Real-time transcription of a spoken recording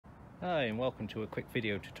Hi, and welcome to a quick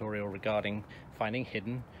video tutorial regarding finding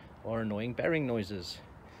hidden or annoying bearing noises.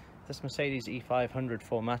 This Mercedes E500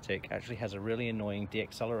 4MATIC actually has a really annoying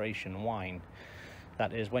deacceleration whine.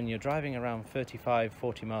 That is, when you're driving around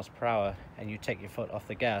 35-40 miles per hour and you take your foot off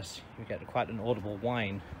the gas, you get quite an audible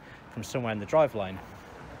whine from somewhere in the driveline.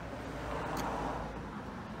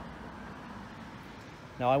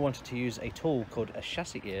 Now, I wanted to use a tool called a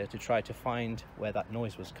chassis ear to try to find where that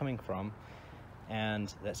noise was coming from,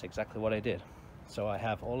 and that's exactly what I did. So I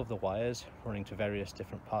have all of the wires running to various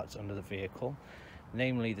different parts under the vehicle,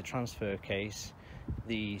 namely the transfer case,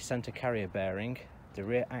 the center carrier bearing, the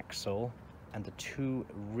rear axle, and the two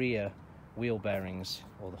rear wheel bearings,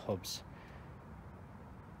 or the hubs.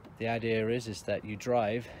 The idea is that you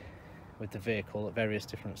drive with the vehicle at various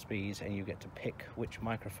different speeds and you get to pick which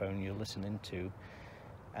microphone you listen into,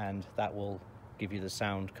 and that will give you the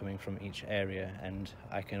sound coming from each area. And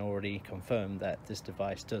I can already confirm that this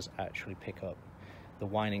device does actually pick up the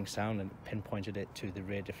whining sound and pinpointed it to the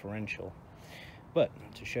rear differential. But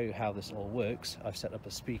to show you how this all works, I've set up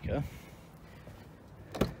a speaker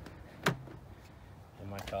in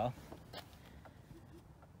my car,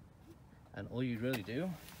 and all you really do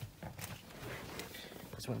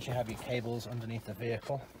is, once you have your cables underneath the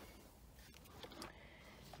vehicle,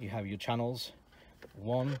 you have your channels.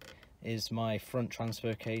 One is my front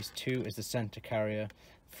transfer case, 2 is the center carrier,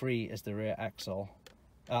 3 is the rear axle,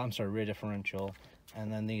 rear differential,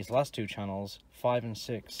 and then these last two channels, 5 and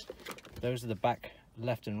 6, those are the back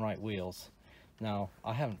left and right wheels. Now,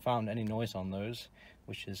 I haven't found any noise on those,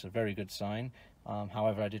 which is a very good sign.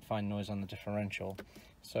 However, I did find noise on the differential.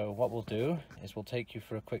 So what we'll do is we'll take you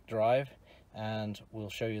for a quick drive and we'll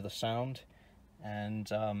show you the sound. And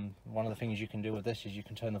one of the things you can do with this is you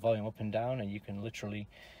can turn the volume up and down, and you can literally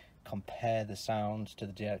compare the sound to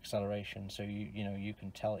the deacceleration, so you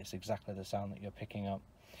can tell it's exactly the sound that you're picking up.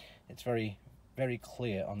 It's very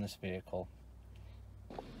clear on this vehicle.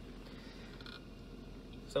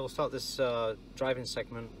 So we'll start this driving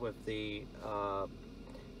segment with the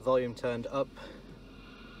volume turned up.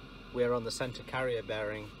 We're on the center carrier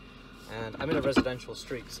bearing, and I'm in a residential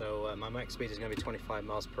street, so my max speed is going to be 25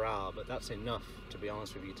 miles per hour, but that's enough, to be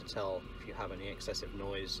honest with you, to tell if you have any excessive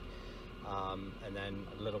noise. And then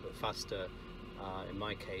a little bit faster, in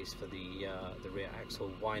my case, for the rear axle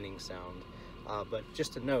whining sound. But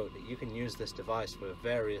just to note that you can use this device for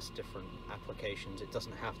various different applications. It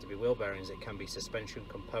doesn't have to be wheel bearings, it can be suspension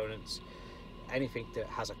components, anything that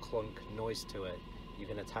has a clunk noise to it. You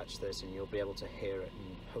can attach this and you'll be able to hear it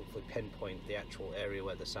and hopefully pinpoint the actual area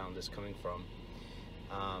where the sound is coming from.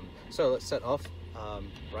 So let's set off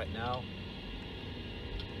right now.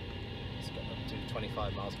 Let's get up to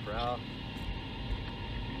 25 miles per hour.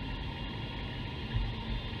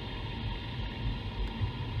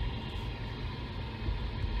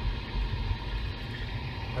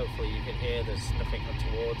 Hopefully you can hear there's nothing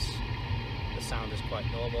untowards. The sound is quite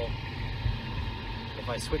normal. If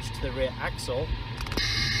I switch to the rear axle,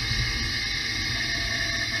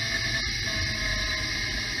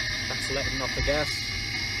 that's letting off the gas,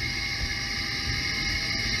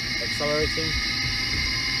 accelerating,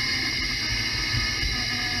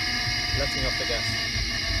 letting off the gas.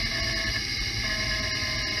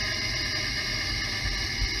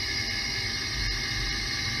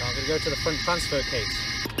 Now I'm going to go to the front transfer case.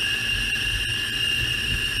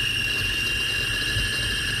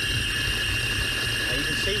 Now you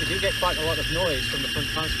can see we do get quite a lot of noise from the front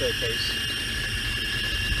transfer case.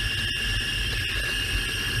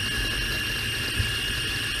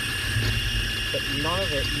 But none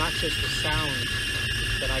of it matches the sound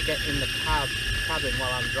that I get in the cabin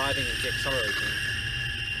while I'm driving and deaccelerating.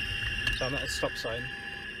 So I'm at a stop sign.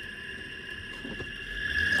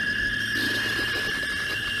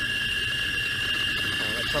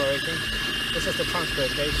 I'm accelerating. This is the transfer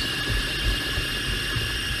case.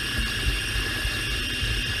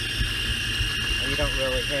 And you don't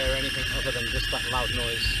really hear anything other than just that loud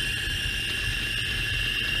noise.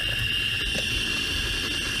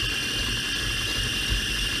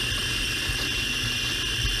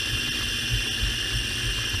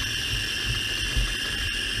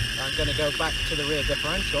 I'm going to go back to the rear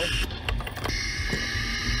differential.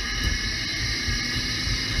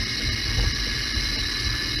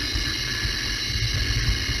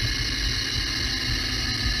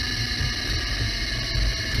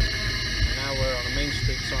 And now we're on a main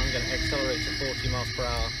street, so I'm going to accelerate to 40 miles per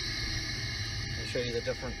hour and show you the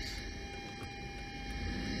difference.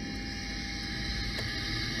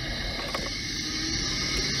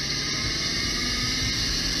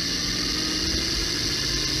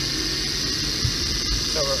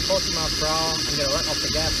 So we're at 40 miles per hour. I'm going to let off the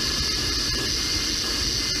gas.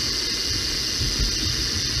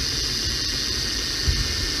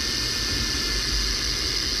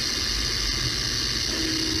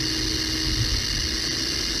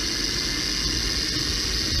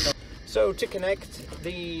 So to connect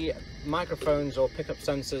the microphones or pickup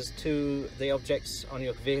sensors to the objects on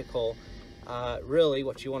your vehicle, really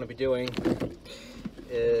what you want to be doing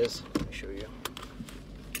is, let me show you.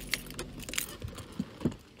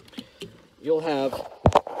 You'll have,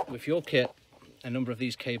 with your kit, a number of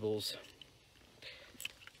these cables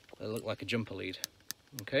that look like a jumper lead,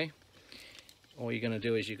 okay? All you're going to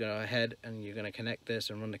do is you go ahead and you're going to connect this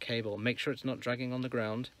and run the cable. Make sure it's not dragging on the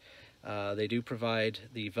ground. They do provide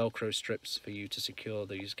the Velcro strips for you to secure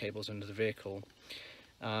these cables into the vehicle.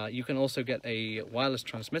 You can also get a wireless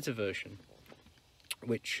transmitter version,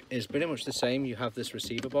 which is pretty much the same. You have this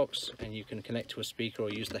receiver box and you can connect to a speaker or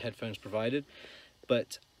use the headphones provided,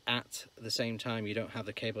 but at the same time you don't have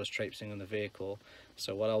the cables traipsing on the vehicle.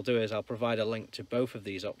 So what I'll do is I'll provide a link to both of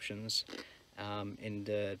these options in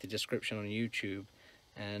the description on YouTube,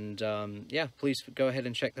 and yeah, please go ahead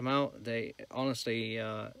and check them out. They honestly,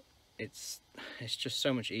 it's just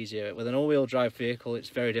so much easier. With an all-wheel drive vehicle, it's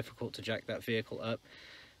very difficult to jack that vehicle up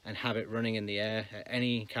and have it running in the air at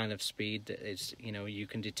any kind of speed that is, you know, you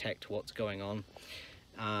can detect what's going on.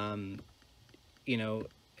 You know,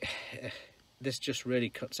 this just really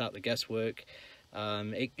cuts out the guesswork.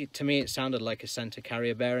 To me, it sounded like a center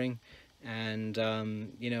carrier bearing, and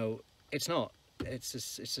you know, it's not. It's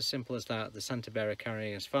as simple as that. The center bearer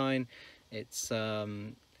carrying is fine. It's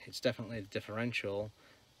definitely the differential.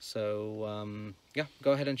 So yeah,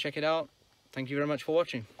 go ahead and check it out. Thank you very much for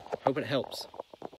watching. Hope it helps.